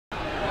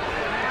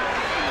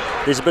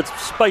There's a bit of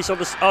space on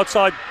the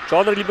outside.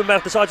 John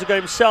Liebenberg decides to go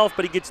himself,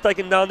 but he gets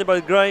taken down there by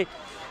Gray.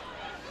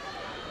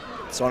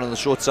 It's on the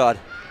short side.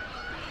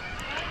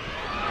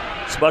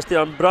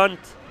 Sebastian Brandt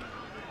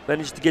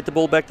managed to get the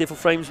ball back there for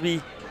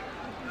Framesby.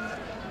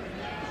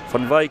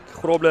 Van Wyk,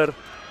 Grobler,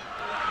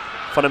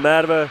 Van der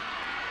Merwe.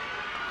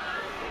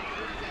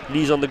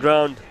 Knees on the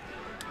ground.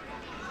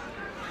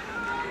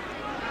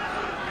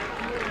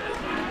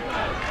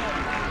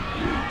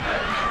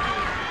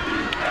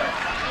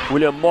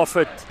 William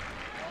Moffat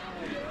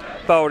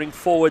powering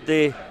forward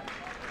there.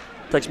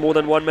 Takes more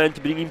than one man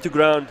to bring him to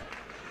ground.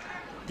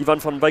 Ivan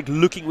van Wyk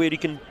looking where he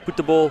can put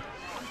the ball.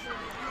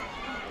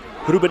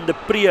 Ruben de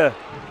Pree,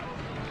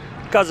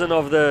 cousin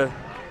of the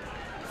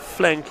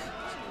flank.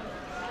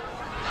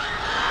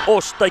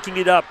 Os taking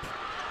it up.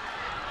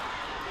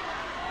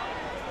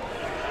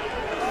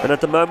 And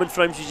at the moment,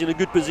 Framesby is in a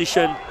good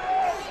position.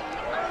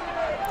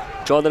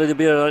 John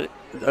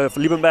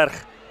Liebenberg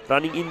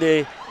running in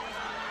there.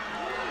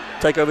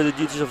 Take over the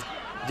duties of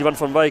Ivan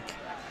van Wyk.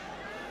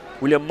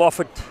 William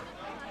Moffat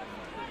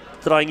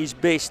trying his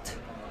best.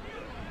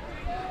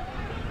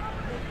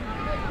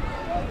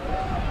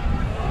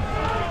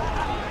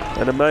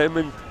 At the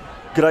moment,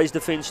 Gray's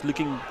defense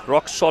looking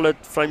rock solid.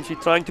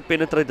 Framesby trying to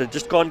penetrate, they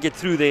just can't get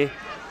through there.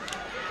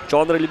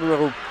 John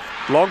Liebenberg,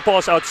 long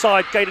pass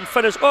outside. Caden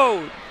finish.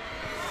 Oh!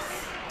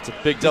 It's a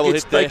big double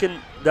hit there.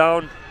 Taken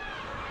down.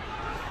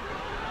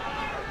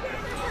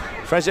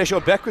 Framesby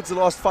actually backwards the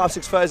last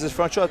 5-6 phases.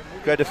 Front shot.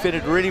 Gray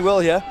defended really well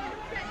here.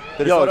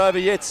 But it's not over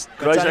yet.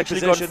 Gray's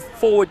actually gone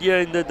forward here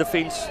in the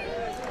defense.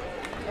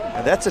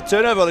 And that's a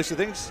turnover, Alex, I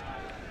think.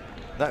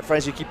 That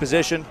Framesby keep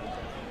possession.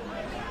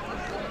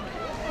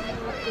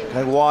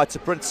 Going wide to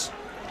Prince.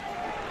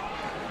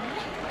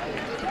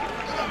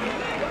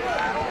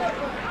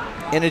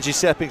 Energy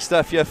sapping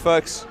stuff here,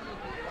 folks.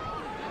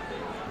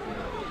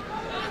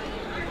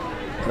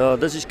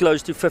 This is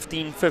close to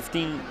 15,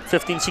 16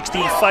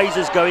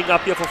 phases going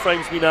up here for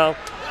Framesby now.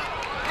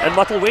 And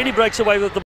Matelweni breaks away with the